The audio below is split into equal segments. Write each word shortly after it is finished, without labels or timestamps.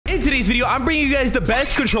in today's video, I'm bringing you guys the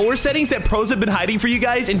best controller settings that pros have been hiding for you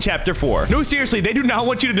guys in Chapter 4. No, seriously, they do not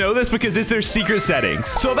want you to know this because it's their secret settings.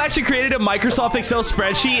 So I've actually created a Microsoft Excel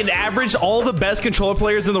spreadsheet and averaged all the best controller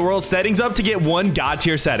players in the world settings up to get one god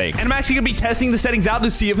tier setting. And I'm actually gonna be testing the settings out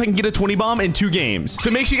to see if I can get a 20 bomb in 2 games.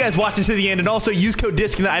 So make sure you guys watch this to the end and also use code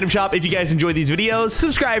DISC in the item shop if you guys enjoy these videos.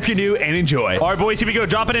 Subscribe if you're new and enjoy. All right, boys, here we go.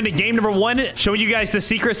 Dropping into game number 1, showing you guys the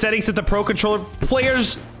secret settings that the pro controller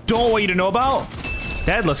players don't want you to know about.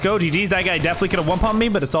 Dead, let's go. GG's. That guy definitely could have one-pumped me,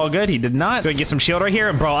 but it's all good. He did not. Go and get some shield right here.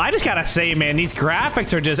 And bro, I just gotta say, man, these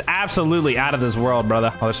graphics are just absolutely out of this world,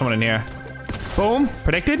 brother. Oh, there's someone in here. Boom.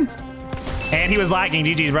 Predicted. And he was lagging.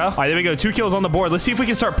 GG's, bro. All right, there we go. 2 kills on the board. Let's see if we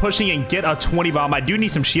can start pushing and get a 20 bomb. I do need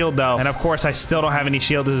some shield, though. And of course, I still don't have any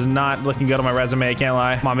shield. This is not looking good on my resume. I can't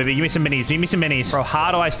lie. Come on, baby. Give me some minis. Give me some minis. Bro,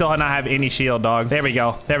 how do I still not have any shield, dog? There we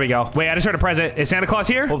go. There we go. Wait, I just heard a present. Is Santa Claus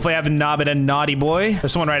here? Hopefully, I have not been a naughty boy.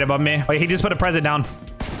 There's someone right above me. Wait, he just put a present down.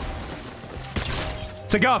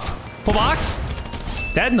 It's a guff. Full box.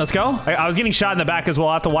 Dead. Let's go. I was getting shot in the back as well.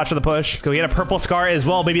 I'll have to watch for the push. Let's go get a purple scar as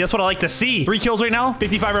well, baby. That's what I like to see. 3 kills right now.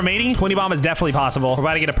 55 remaining. 20 bomb is definitely possible. We're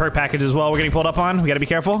about to get a perk package as well. We're getting pulled up on. We got to be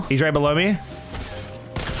careful. He's right below me.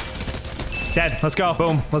 Dead. Let's go.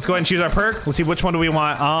 Boom. Let's go ahead and choose our perk. Let's see which one do we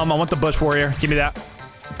want. I want the Bush Warrior. Give me that.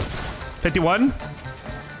 51.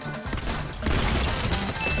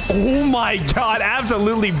 Oh my god,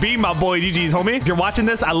 absolutely beat my boy. GG's, homie. If you're watching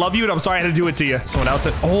this, I love you and I'm sorry I had to do it to you. Someone else.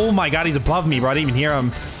 Oh my god, he's above me, bro. I didn't even hear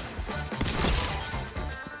him.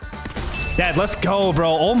 Dad, let's go,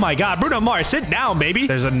 bro. Oh my god. Bruno Mars, sit down, baby.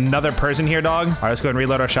 There's another person here, dog. All right, let's go and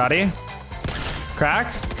reload our shotty.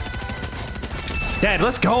 Cracked. Dad,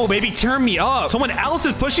 let's go, baby. Turn me up. Someone else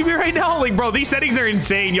is pushing me right now. Like, bro, these settings are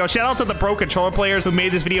insane. Yo, shout out to the pro controller players who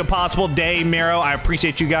made this video possible. Day, Mero, I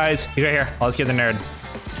appreciate you guys. He's right here. Oh, let's get the nerd.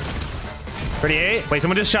 38. Wait,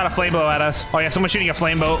 someone just shot a flame bow at us. Oh yeah, someone's shooting a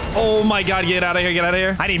flame bow. Oh my god, get out of here, get out of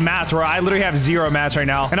here. I need mats, bro. I literally have 0 mats right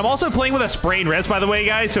now. And I'm also playing with a sprained wrist, by the way,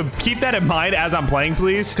 guys. So keep that in mind as I'm playing,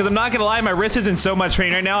 please. Because I'm not gonna lie, my wrist is in so much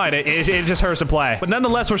pain right now. It just hurts to play. But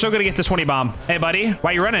nonetheless, we're still gonna get this 20 bomb. Hey, buddy,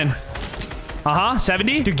 why you running?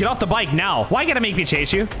 70? Dude, get off the bike now. Why you gotta make me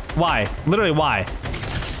chase you? Why? Literally, why?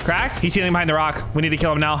 Cracked? He's healing behind the rock. We need to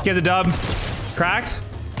kill him now. Get the dub. Cracked.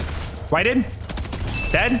 Whited.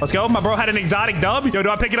 Dead. Let's go. My bro had an exotic dub. Yo, do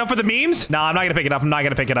I pick it up for the memes? Nah, I'm not gonna pick it up. I'm not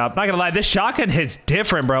gonna pick it up. Not gonna lie, this shotgun hits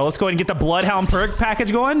different, bro. Let's go ahead and get the Bloodhound perk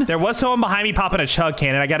package going. There was someone behind me popping a chug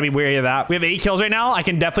cannon. I gotta be wary of that. We have 8 kills right now. I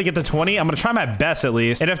can definitely get the 20. I'm gonna try my best at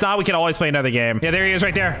least. And if not, we can always play another game. Yeah, there he is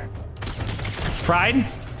right there. Fried.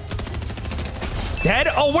 Dead.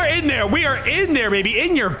 Oh, we're in there. We are in there, baby.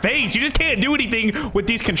 In your face. You just can't do anything with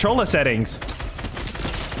these controller settings.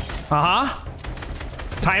 Time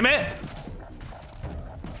it.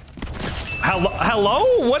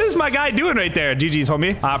 Hello? What is my guy doing right there? GG's,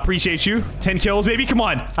 homie. I appreciate you. 10 kills, baby. Come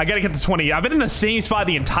on. I gotta get the 20. I've been in the same spot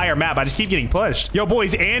the entire map. I just keep getting pushed. Yo,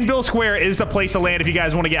 boys, Anvil Square is the place to land if you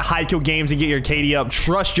guys want to get high kill games and get your KD up.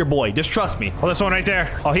 Trust your boy. Just trust me. Oh, this one right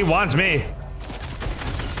there. Oh, he wants me.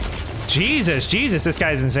 Jesus, this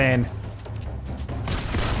guy's insane.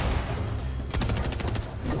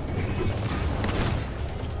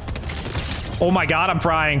 Oh my god, I'm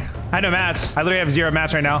frying. I have no mats. I literally have 0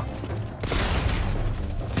 mats right now.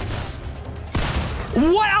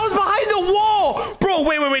 What? I was behind the wall! Bro,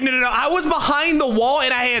 wait, no. I was behind the wall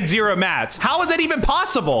and I had 0 mats. How is that even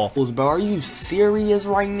possible? Bro, are you serious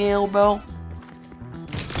right now, bro?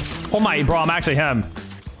 Oh my, bro, I'm actually him.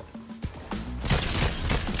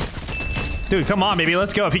 Dude, come on, baby.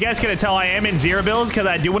 Let's go. If you guys couldn't tell, I am in 0 builds because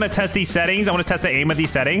I do want to test these settings. I want to test the aim of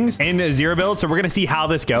these settings in 0 builds. So we're going to see how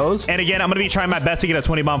this goes. And again, I'm going to be trying my best to get a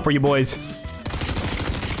 20 bomb for you boys.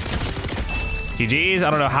 GG's. I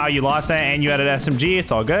don't know how you lost that and you had an SMG.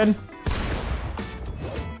 It's all good.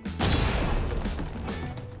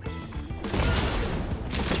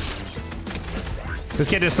 This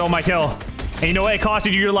kid just stole my kill. And you know what? It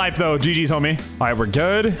costed you your life, though. GG's, homie. All right, we're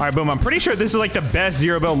good. All right, boom. I'm pretty sure this is like the best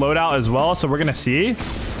 0 build loadout as well. So we're going to see.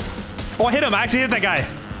 Oh, I hit him. I actually hit that guy.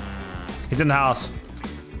 He's in the house.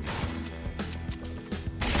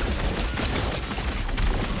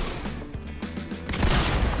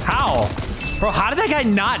 How? Bro, how did that guy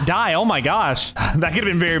not die? Oh my gosh. That could have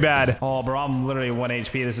been very bad. Oh, bro, I'm literally 1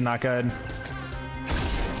 HP. This is not good.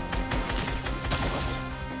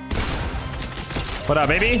 What up,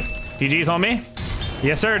 baby? GG's on me.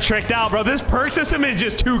 Yes, sir. Tricked out, bro. This perk system is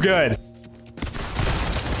just too good.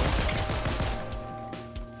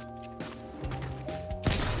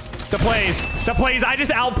 The plays. I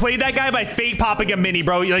just outplayed that guy by fake popping a mini,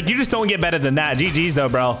 bro. Like, you just don't get better than that. GG's though,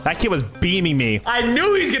 bro. That kid was beaming me. I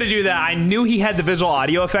knew he was gonna do that. I knew he had the visual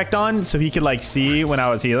audio effect on so he could like see when I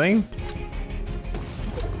was healing.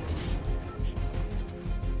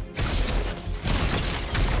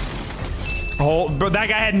 Oh, bro, that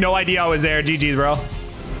guy had no idea I was there. GG's, bro.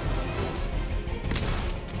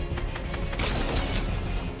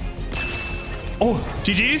 Oh,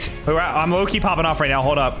 GG's. I'm low-key popping off right now.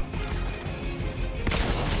 Hold up.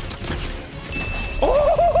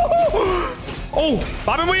 Oh,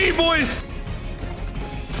 bob and weave, boys.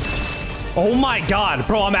 Oh my God,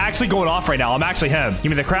 bro, I'm actually going off right now. I'm actually him. Give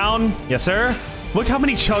me the crown. Yes, sir. Look how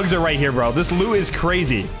many chugs are right here, bro. This loot is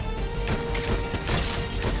crazy.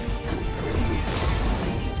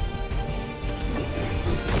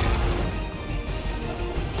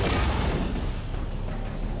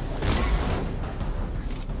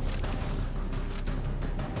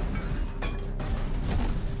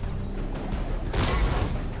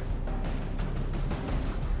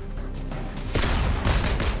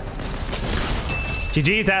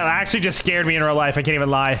 GG, that actually just scared me in real life. I can't even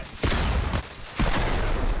lie.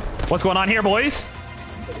 What's going on here, boys?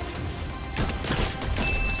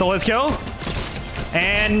 Stole his kill.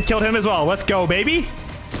 And killed him as well. Let's go, baby.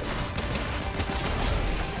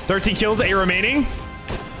 13 kills, 8 remaining.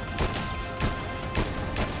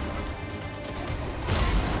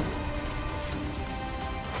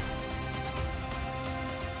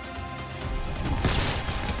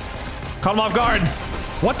 Caught him off guard.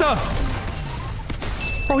 What the?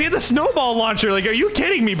 Bro, he had the snowball launcher. Like, are you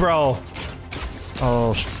kidding me, bro?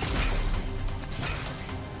 Oh.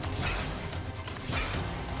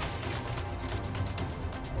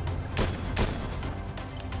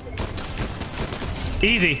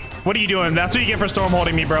 Easy. What are you doing? That's what you get for storm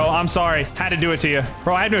holding me, bro. I'm sorry. Had to do it to you.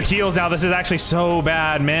 Bro, I have no heals now. This is actually so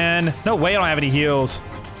bad, man. No way I don't have any heals.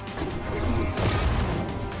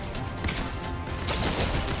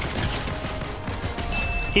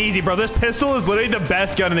 Easy, bro. This pistol is literally the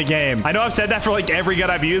best gun in the game. I know I've said that for like every gun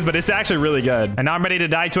I've used, but it's actually really good. And now I'm ready to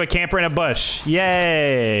die to a camper in a bush.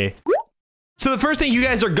 Yay. So the first thing you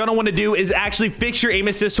guys are gonna want to do is actually fix your aim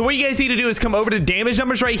assist. So what you guys need to do is come over to damage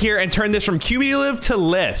numbers right here and turn this from cumulative to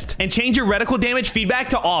list and change your reticle damage feedback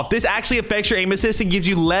to off. This actually affects your aim assist and gives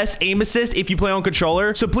you less aim assist if you play on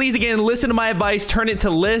controller. So please, again, listen to my advice, turn it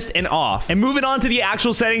to list and off. And moving on to the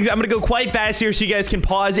actual settings, I'm gonna go quite fast here so you guys can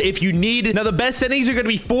pause if you need. Now the best settings are gonna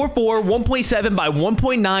be 4.4, 1.7 by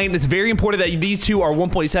 1.9. It's very important that these two are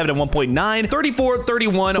 1.7 and 1.9, 34,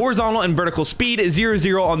 31, horizontal and vertical speed,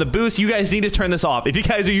 0 on the boost. You guys need to turn this off. If you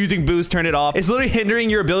guys are using boost, turn it off. It's literally hindering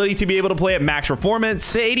your ability to be able to play at max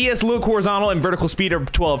performance. The ADS, look, horizontal and vertical speed are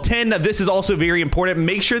 12, 10. Now, this is also very important.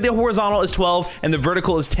 Make sure the horizontal is 12 and the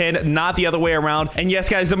vertical is 10, not the other way around. And yes,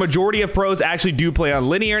 guys, the majority of pros actually do play on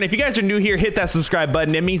linear. And if you guys are new here, hit that subscribe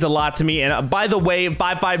button. It means a lot to me. And by the way,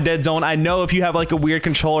 5.5 dead zone. I know if you have like a weird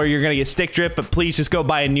controller, you're going to get stick drift, but please just go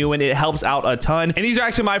buy a new one. It helps out a ton. And these are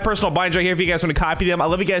actually my personal binds right here if you guys want to copy them. I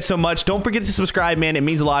love you guys so much. Don't forget to subscribe, man. It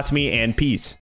means a lot to me, and peace.